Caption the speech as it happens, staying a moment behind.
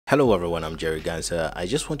Hello everyone, I'm Jerry Ganser. I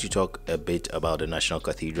just want to talk a bit about the National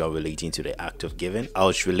Cathedral relating to the act of giving. I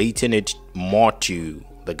was relating it more to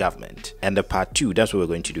the government. And the part two, that's what we're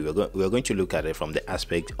going to do. We're going to look at it from the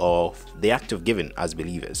aspect of the act of giving as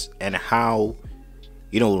believers and how,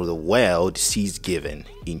 the world sees giving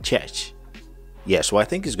in church. Yeah, so I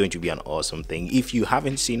think it's going to be an awesome thing. If you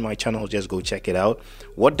haven't seen my channel, just go check it out.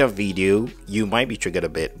 Watch the video. You might be triggered a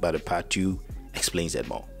bit, but the part two explains it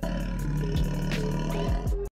more.